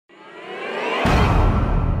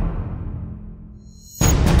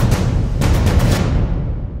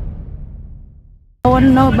want to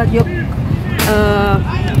know about your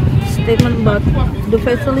statement about the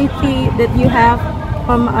facility that you have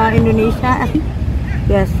from Indonesia. I think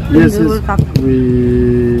yes, yes, the World Cup.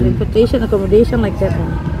 Transportation, accommodation, like that.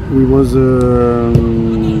 We was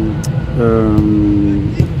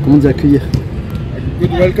comment dire accueillir?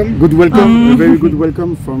 Good welcome. Good welcome, a very good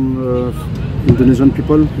welcome from Indonesian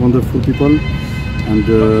people, wonderful people, and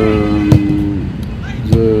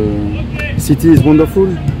the city is wonderful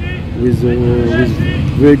with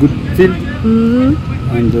very good field,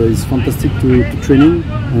 and it's fantastic to training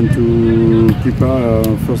and to prepare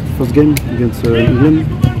first game against England.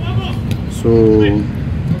 So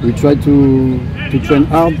we try to train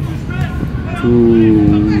hard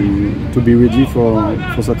to be ready for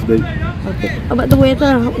Saturday. Okay. About the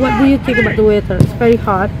weather, what do you think about the weather? It's very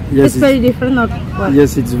hot. Yes, it's very different, or what?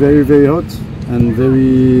 Yes, it's very hot and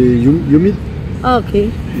very humid.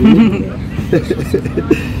 Okay.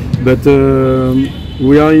 But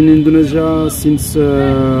we are in Indonesia since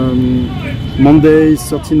Monday,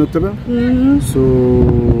 13 October. So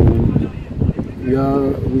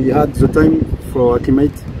we had the time for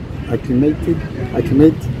acclimate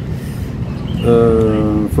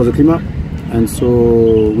for the climate, and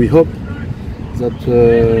so we hope that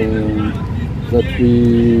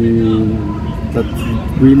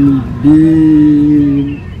will be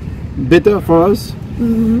better for us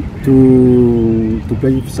to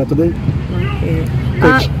play Saturday. Okay.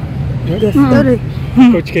 Coach, Yes,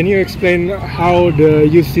 Coach, can you explain how the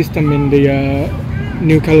youth system in the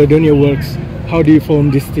New Caledonia works? How do you form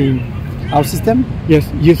this team? Our system? Yes,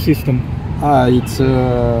 youth system. It's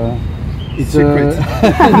secret.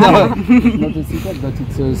 No, not a secret, but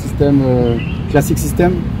it's a system, classic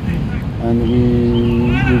system, and we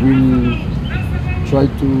will try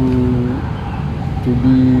to be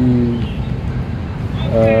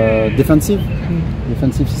defensive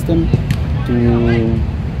system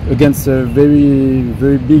against a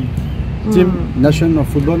very big team, nation of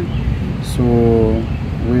football. So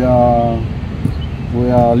we are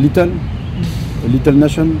a little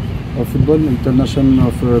nation of football, a little nation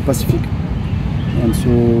of Pacific, and so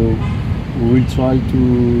we will try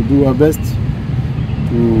to do our best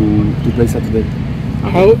to play Saturday.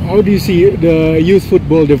 How do you see the youth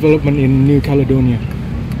football development in New Caledonia?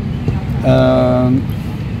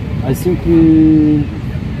 I think we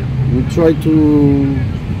try to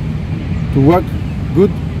work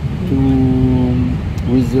good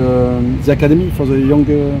with the academy for the young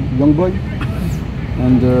boy,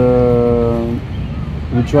 and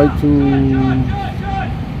we try to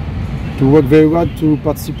work very hard to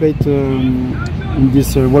participate in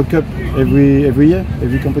this World Cup every year,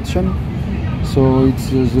 every competition. So it's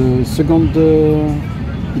the second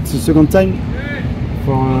time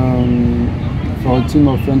for a team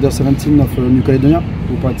of under 17 of New Caledonia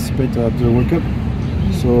to participate at the World Cup.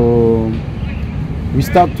 So we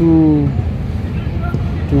start to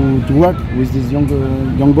work with this young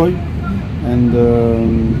boy, and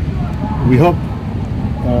we hope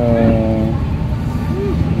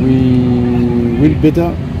we will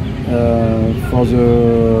better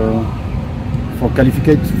for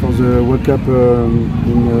qualificate for the World Cup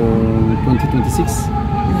in 2026.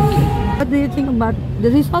 What do you think about the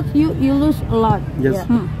result? You lose a lot. Yes.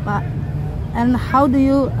 Yeah. And how do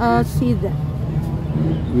you see that?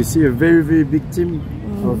 We see a very big team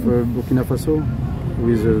of Burkina Faso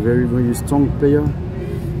with a very strong player,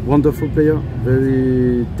 wonderful player,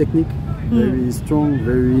 very technique, very strong,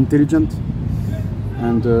 very intelligent,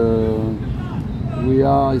 and we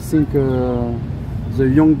are, I think, the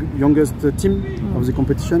youngest team of the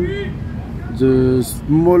competition, the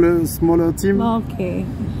smaller team. Okay.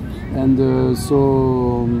 And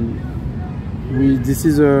so this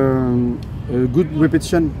is a good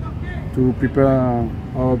repetition to prepare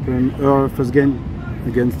our first game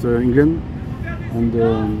against England, and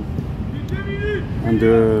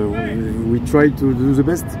we try to do the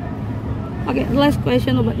best. Okay, last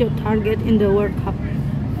question about your target in the World Cup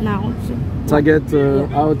now. So,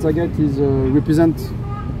 our target is represent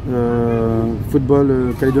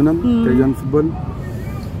football, Caledonian football,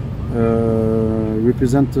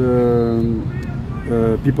 represent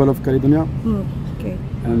people of Caledonia. Okay.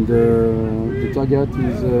 And the target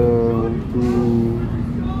is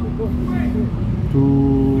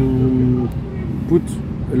to put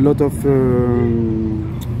a lot of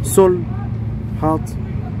soul, heart,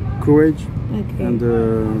 courage, and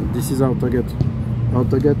this is our target. Our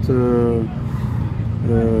target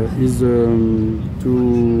is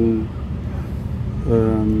to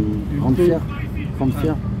rendre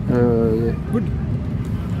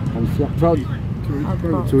fier, proud,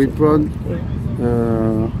 to be proud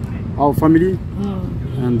our family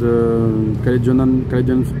and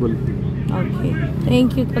Caledonian football. Okay,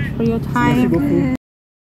 thank you coach for your time.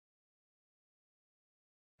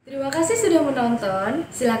 Terima kasih sudah menonton.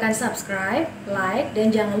 Silakan subscribe, like, dan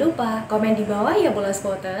jangan lupa komen di bawah ya Bola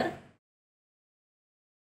Spotter.